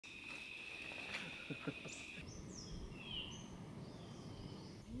Em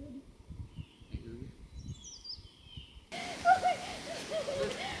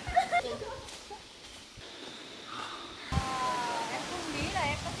không nghĩ là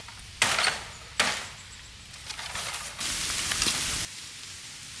em có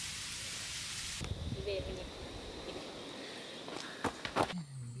đi về mình.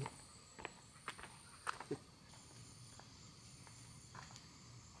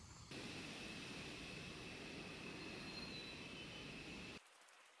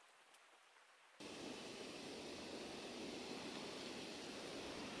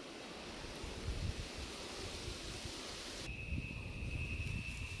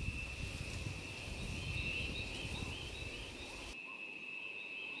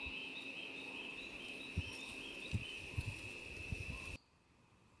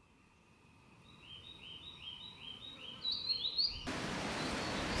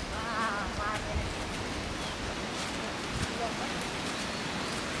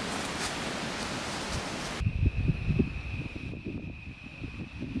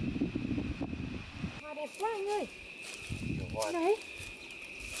 Đẹp quá anh ơi. Đấy.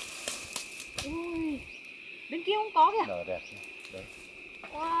 Ui. Bên kia không có kìa. Nở đẹp. Đấy.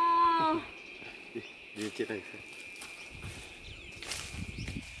 Wow. Đi trên này xem.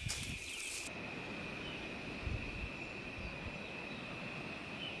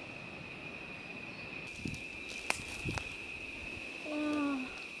 Wow.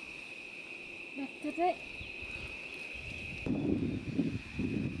 Đẹp thật đấy.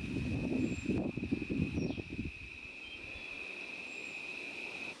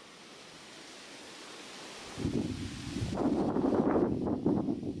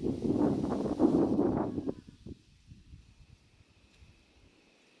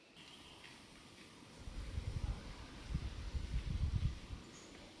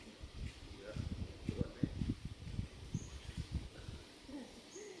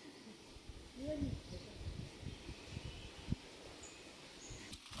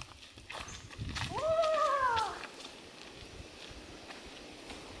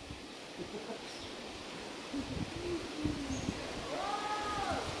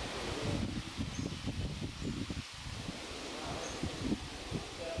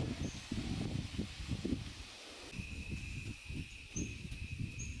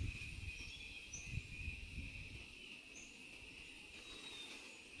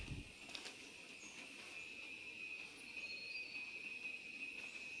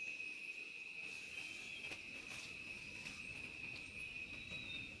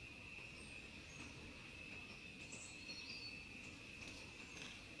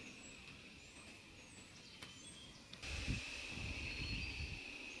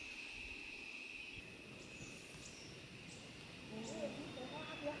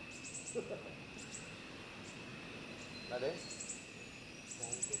 Là đấy.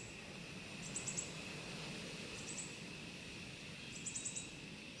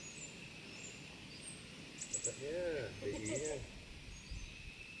 Cẩn thận nhé, để ý nhé.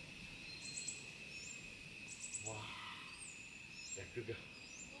 Wow, đẹp cực kìa.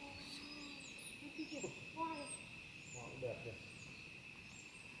 Wow, cũng đẹp kìa.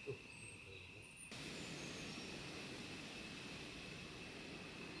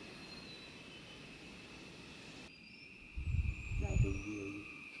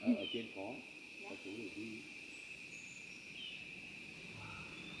 Ở trên có chú để đi.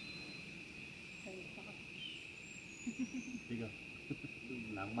 Thấy chưa?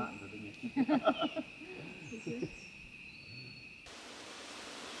 Lãng mạn rồi đấy nhỉ.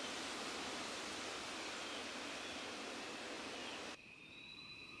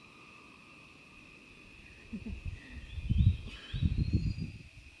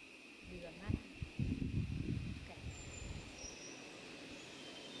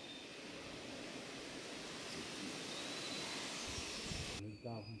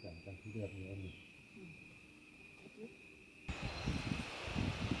 Cao không cảnh không đẹp như em này.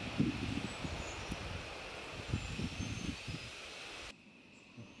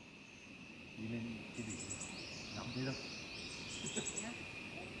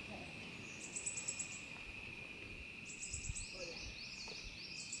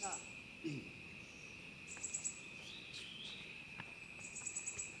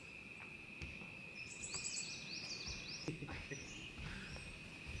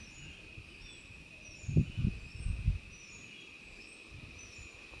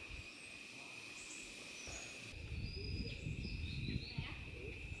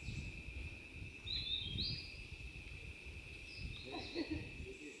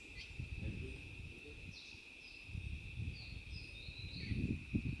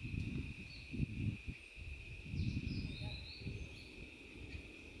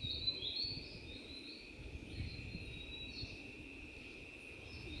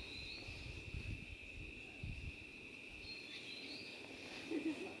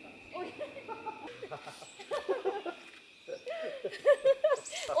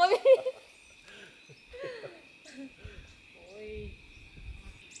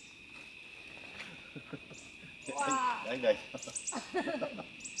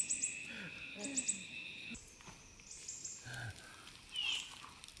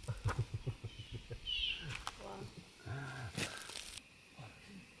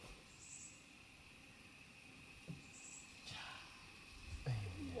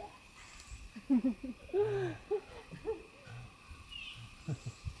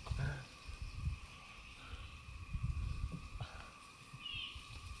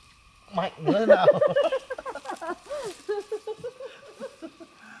 Mạnh nữa nào.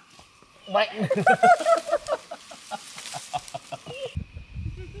 Mạnh.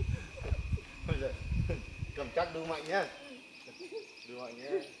 Cầm chắc đu mạnh nhá. Đu mạnh nhá.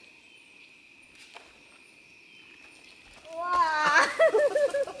 Wow.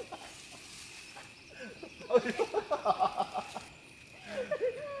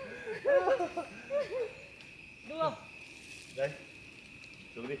 Đúng không? Đây.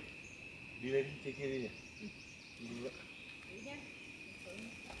 Xuống đi. Đi lên trên kia đi nhỉ. Đi nữa. Đi nhá.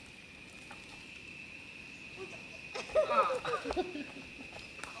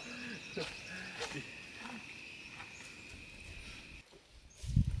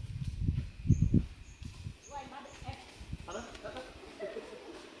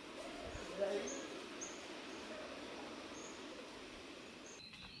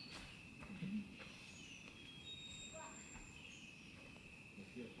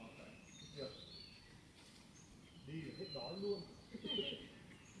 Đi hết đói luôn.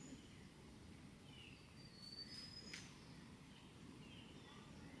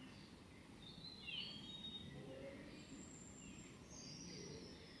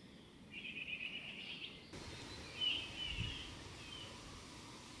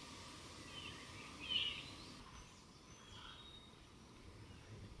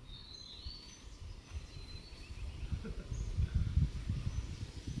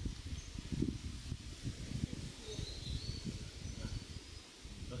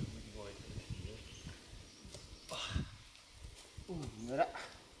 Nữa đó.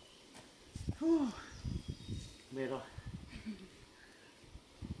 Mệt rồi.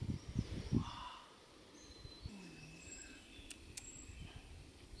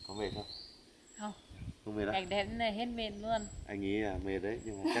 Có mệt không? Không. Không mệt đâu. Cảnh đẹp này hết mệt luôn. Anh nghĩ là mệt đấy,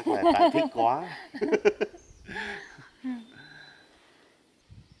 nhưng mà chắc là tại thích quá.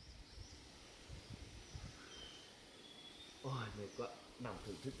 Ôi, mệt quá. Nằm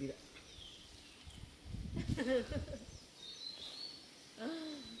thưởng thức đi đã.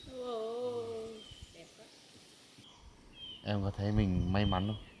 Đẹp quá. Em có thấy mình may mắn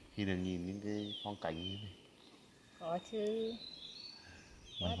không? Khi được nhìn những cái phong cảnh như thế này. Có chứ.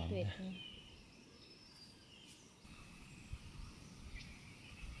 Quá tuyệt.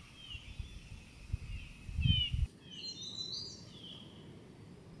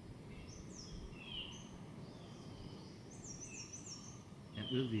 Em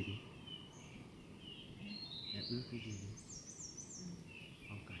ước gì đi? Em ước cái gì đi?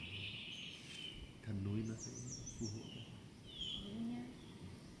 Phong cảnh, thần núi nó sẽ phù hộ cho. Đúng nhá.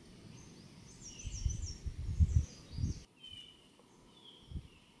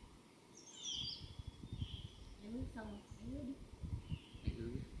 Em ước xong rồi, em ước đi. Anh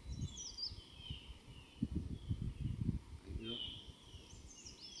ước nhé. Anh ước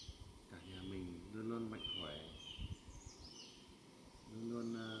cả nhà mình luôn luôn mạnh khỏe, luôn luôn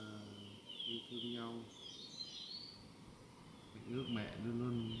yêu thương nhau. Anh ước mẹ luôn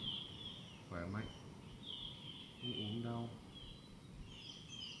luôn khỏe mạnh, không ốm đau.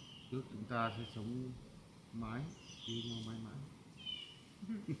 Ước chúng ta sẽ sống mãi, yêu nhau mãi mãi.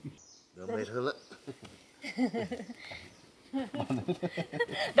 Đỡ mệt hơn đấy.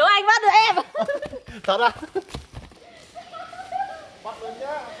 Đố anh bắt được em. Thật à? Bắt lên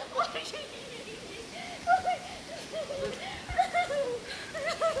nhá. Bắt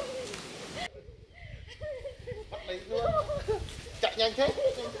lấy luôn. Chạy nhanh thế.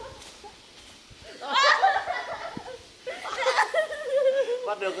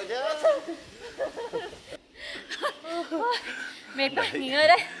 Bắt được rồi chứ. Mệt quá, nghỉ ngơi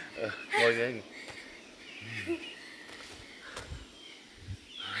đấy. Ngồi nghỉ.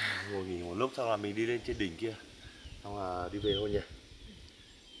 Ngồi nghỉ một lúc xong là mình đi lên trên đỉnh kia. Xong là đi về thôi nhỉ.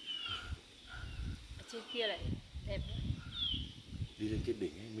 Ở trên kia lại đẹp nữa. Đi lên trên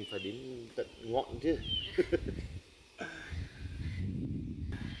đỉnh ấy, mình phải đến tận ngọn chứ.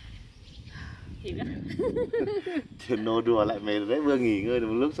 Thì đó. Thì nô đùa lại mệt đấy, vừa nghỉ ngơi được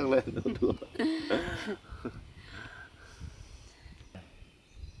một lúc xong lên nô đùa.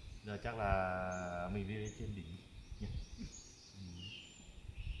 Giờ chắc là mình đi lên trên đỉnh nhỉ.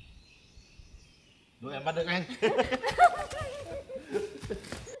 Đôi em bắt được anh.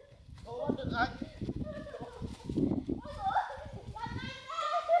 Ô, bắt được anh.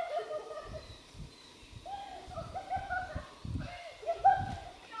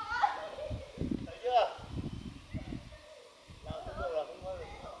 Thấy chưa? Nào, tốc độ là không hơn.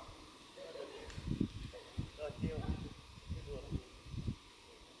 Rồi, tiêu.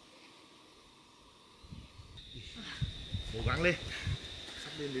 Cố gắng lên.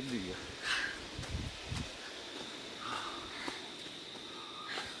 Sắp lên đến gì rồi?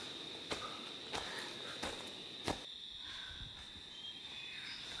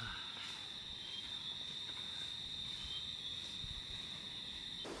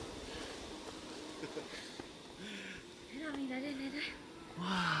 Thế nào mình đây.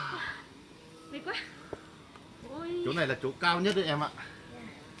 Wow. Mệt quá. Ôi. Chỗ này là chỗ cao nhất đấy em ạ.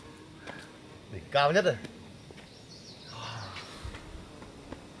 Đỉnh cao nhất rồi.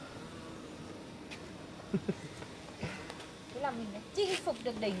 Thế là mình đã chinh phục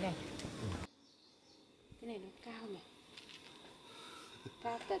được đỉnh này. Cái này nó cao nhỉ?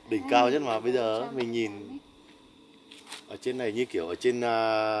 Cao tận Đỉnh cao nhất mà bây giờ mình nhìn ở trên này như kiểu ở trên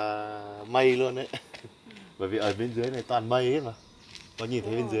mây luôn đấy. Bởi vì ở bên dưới này toàn mây hết mà. Có nhìn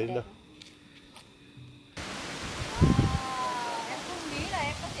thấy bên dưới đâu. Em không nghĩ là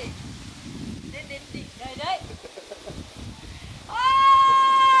em có thể lên đến đỉnh đây đấy.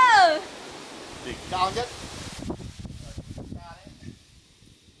 Đỉnh cao nhất.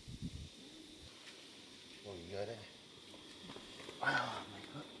 Ngồi nghỉ ngơi đây.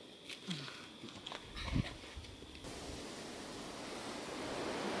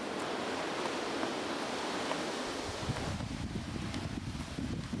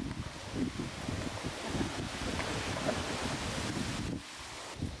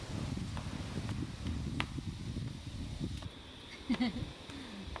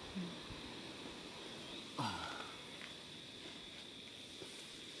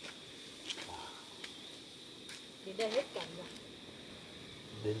 Đến đây hết cảnh rồi.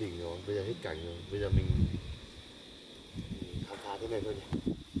 Đến đỉnh rồi, bây giờ hết cảnh rồi. Bây giờ mình khám phá thế này thôi nhỉ.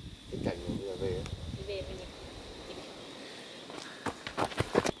 Hết cảnh rồi, bây giờ về. Đi về mình.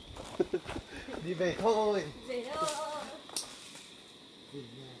 Đi về thôi. Về thôi. Về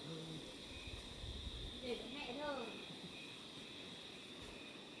nhà thôi. Về với mẹ thôi.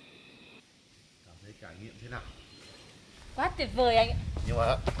 Cảm thấy trải nghiệm thế nào? Quá tuyệt vời anh ạ. Nhưng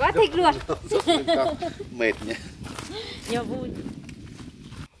mà Quá thích luôn. mệt nhỉ. Nhiều vui.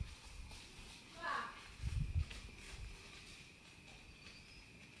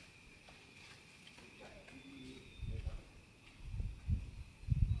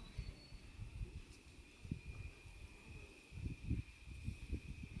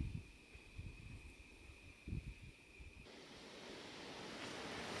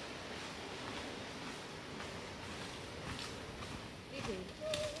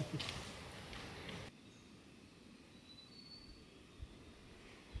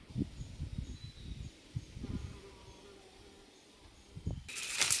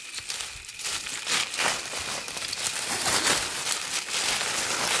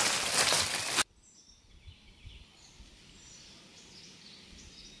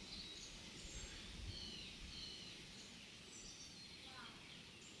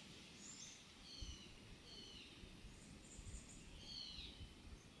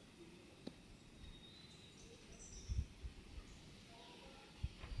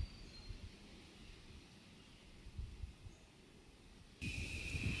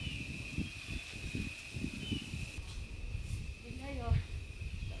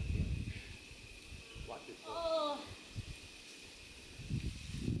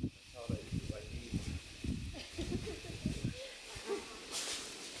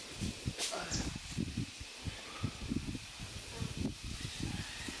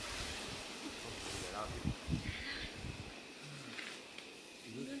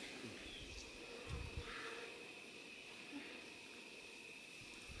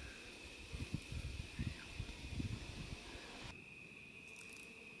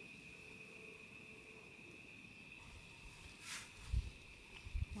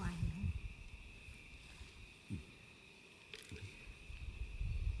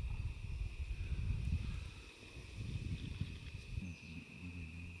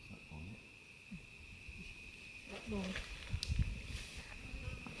 Đúng.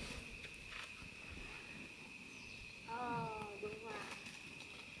 Đúng rồi.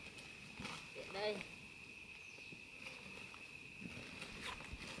 Để đây.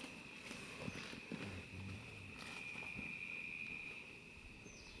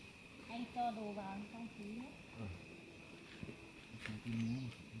 Anh cho đồ vào trong túi nhé.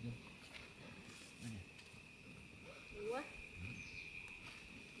 Đúng á.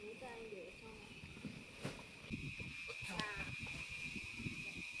 Đúng cho anh để trong.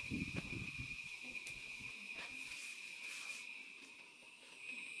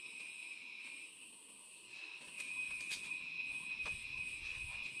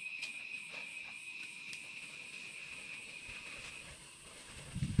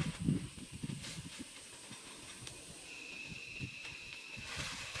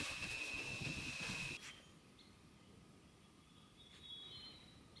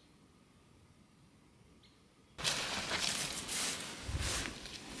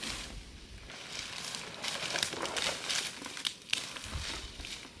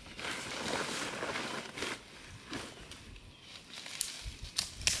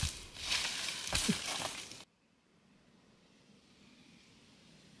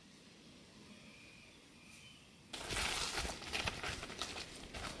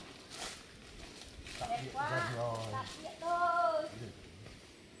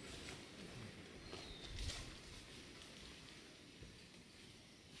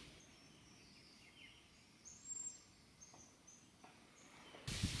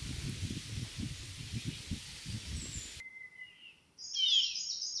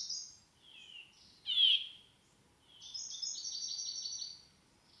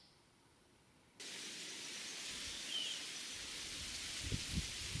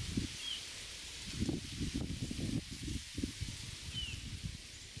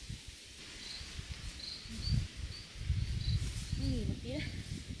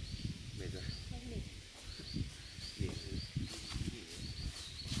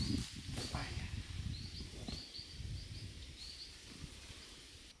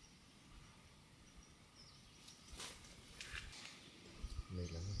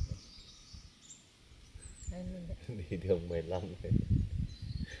 Đi đường mệt lắm đấy.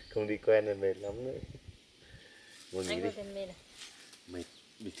 Không đi quen là mệt lắm đấy. Ngồi nghỉ đi. Mệt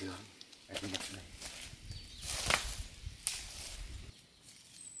bình thường. Anh đi nhặt này.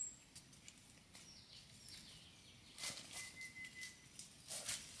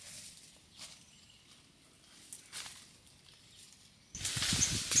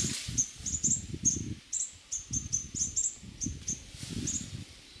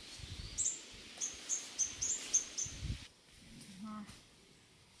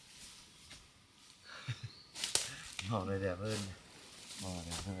 Màu này đẹp hơn. Màu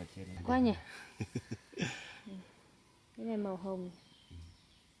đẹp hơn ở trên này. Quá nhỉ. Cái này màu hồng.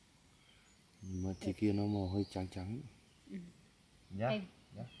 Mà thế kia nó màu hơi trắng trắng. Nhá.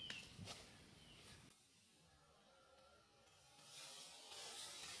 Nhá.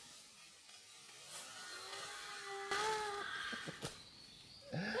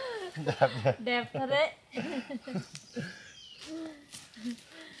 Đẹp thật đấy.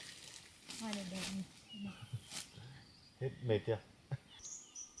 Hoa này đẹp nhỉ. Hết mệt chưa?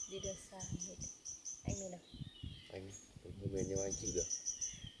 Đi được xa mệt. Anh mệt đâu? Anh hơi mệt nhưng mà anh chịu được.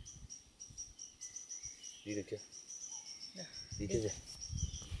 Đi được chưa? Được. Đi chưa rồi?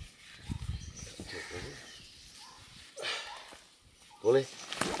 Cố lên.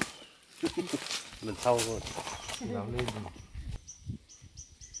 Lần sau rồi. Dám lên rồi.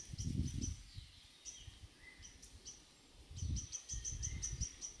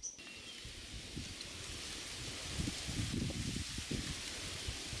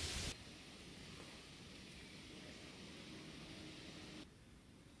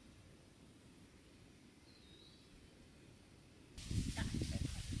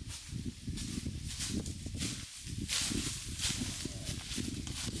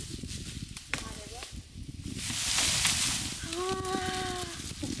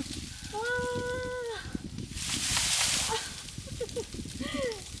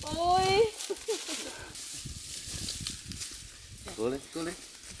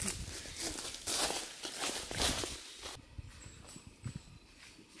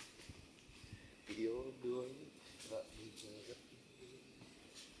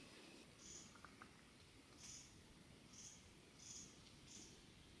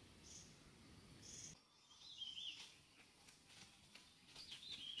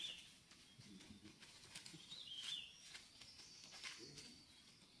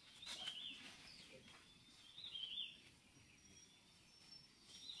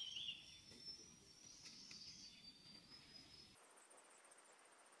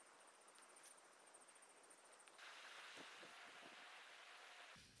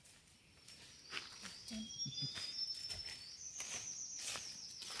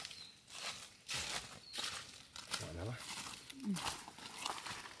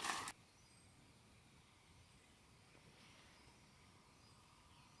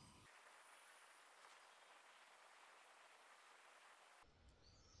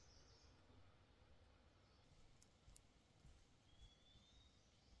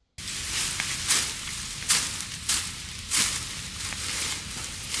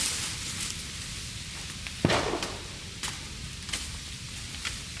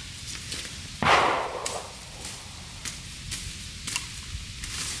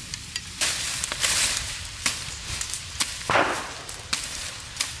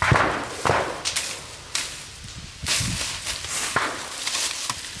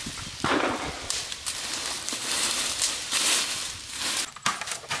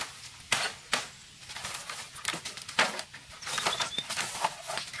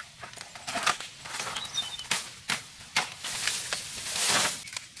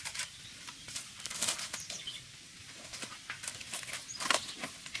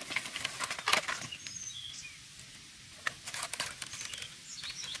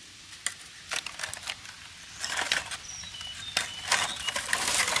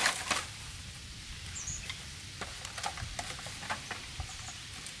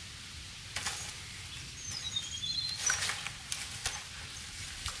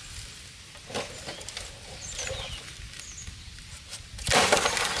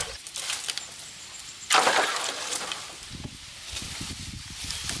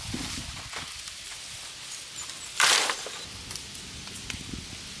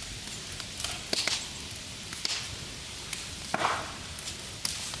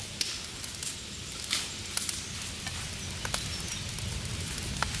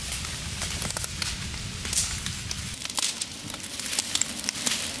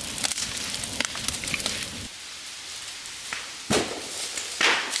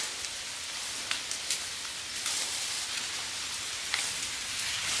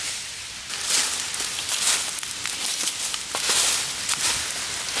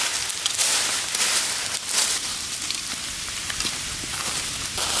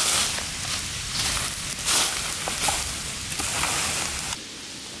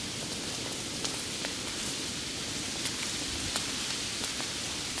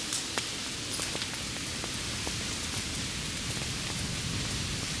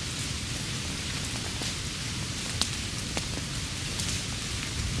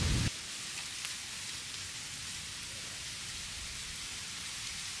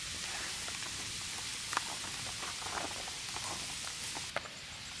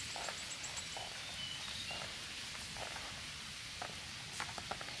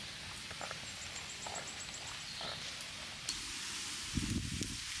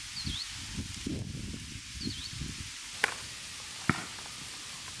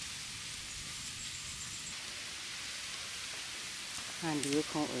 Hai đứa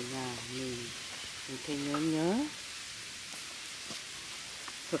không ở nhà mình thấy nhớ nhớ.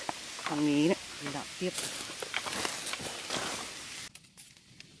 Thôi, thằng ý đấy, đi đạp tiếp.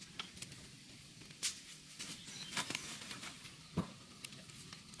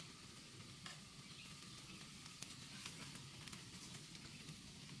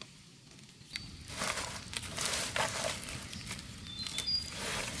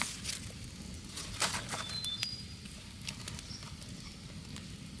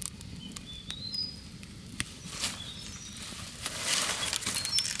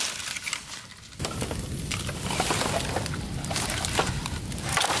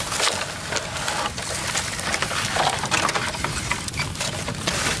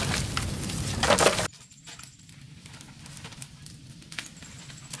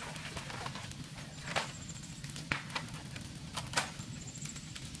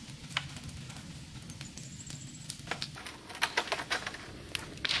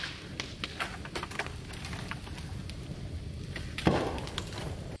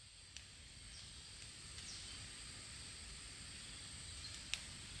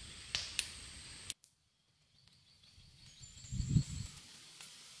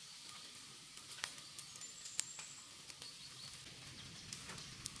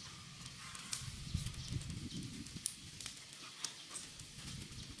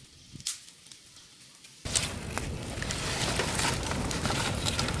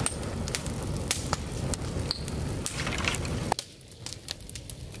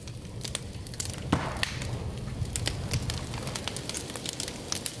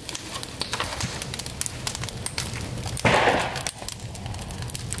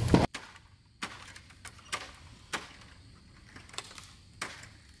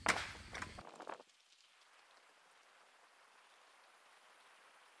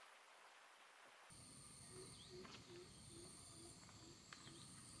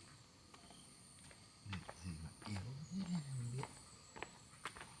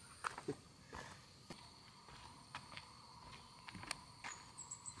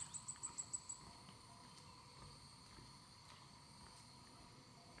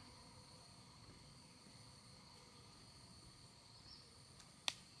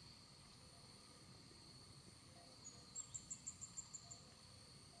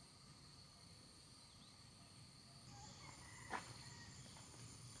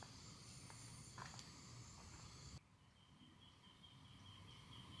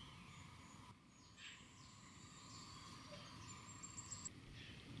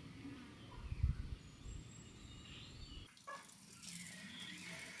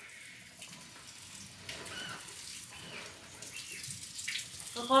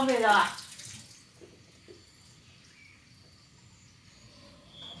 Con về rồi à?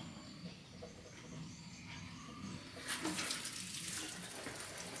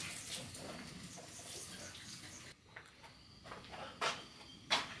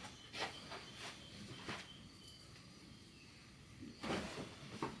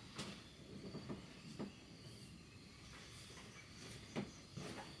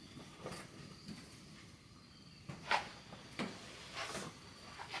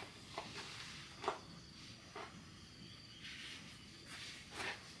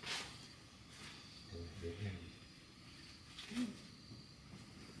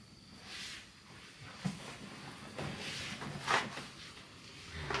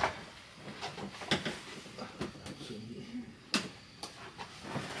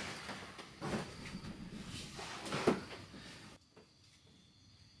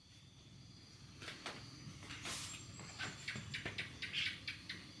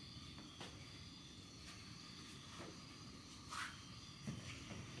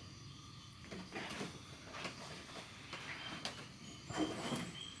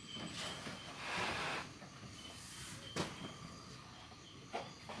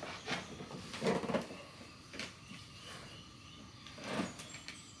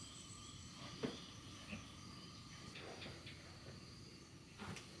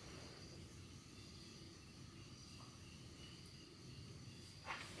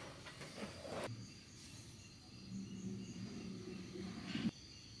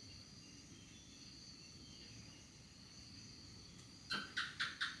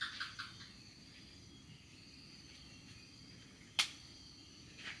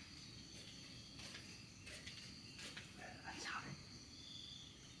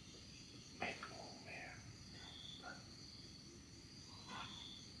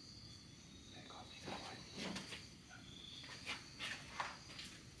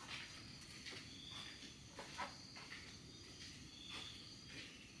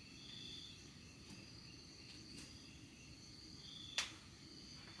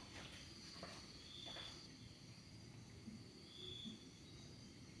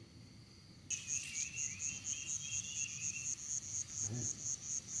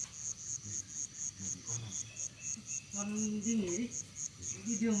 con đi nghỉ đi.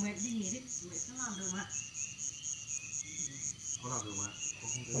 Đi đường mệt đi nghỉ đi, mẹ sẽ làm được mà. Có làm được mà. Có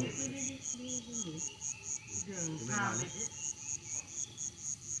không Đi nghỉ. Đường mẹ xa làm mệt đi. đấy.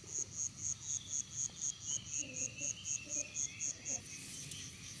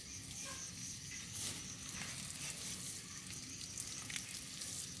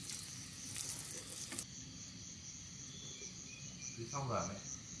 Đi xong rồi mẹ.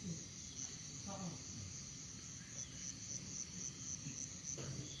 Xong rồi.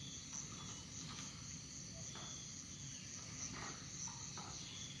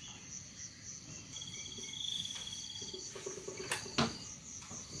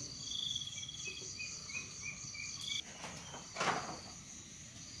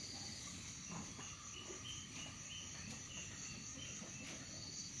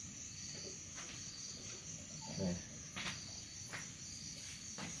 Đây.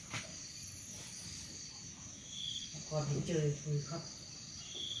 Con đi chơi vui không?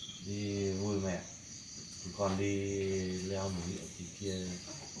 Đi vui mẹ. Thì con đi leo núi ở trên kia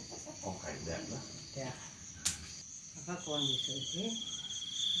phong cảnh đẹp lắm. Thế à? Các con thì sợ thế.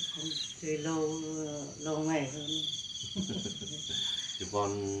 Con chơi lâu ngày hơn. Thì con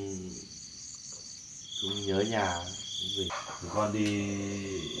cũng nhớ nhà cũng về. Thì con đi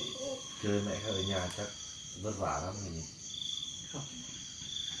chơi mẹ ở nhà chắc vất vả lắm rồi nhỉ. Không.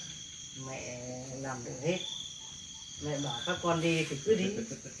 Mẹ làm được hết. Mẹ bảo các con đi thì cứ đi.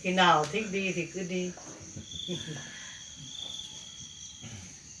 Khi nào thích đi thì cứ đi.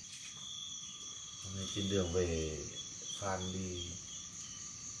 Hôm nay trên đường về Phan đi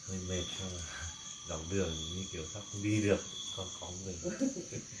hơi mệt xong rồi dọc đường như kiểu sắp không đi được, con phóng về.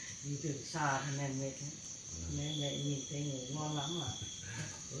 Đi đường xa thì nên mệt lắm. Nên mẹ nhìn thấy ngủ ngon lắm mà.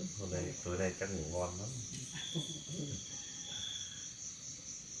 Hôm nay tối nay chắc ngủ ngon lắm.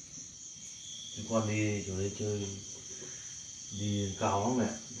 Chúng con đi chỗ đây chơi đi cao lắm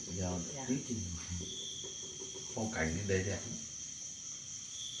mẹ, đèo tí trên phong cảnh đến đấy đẹp.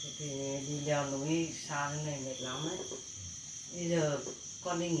 Thế thì đi leo núi xa thế này mệt lắm đấy. Bây giờ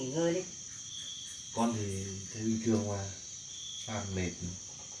con đi nghỉ ngơi đi. Con thì thấy bình thường mà, Phan mệt.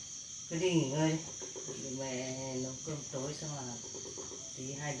 Cứ đi nghỉ ngơi đi. Để mẹ nấu cơm tối xong là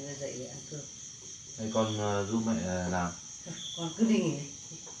tí hai đứa dậy để ăn cơm. Hay con giúp mẹ làm. Thôi, con cứ đi nghỉ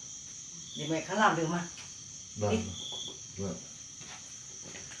đi. Để mẹ khá làm được mà. Vâng. Vâng.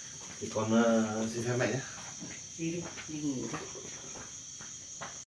 Thì con xin phép mẹ nhé. Đi đi nghỉ đi.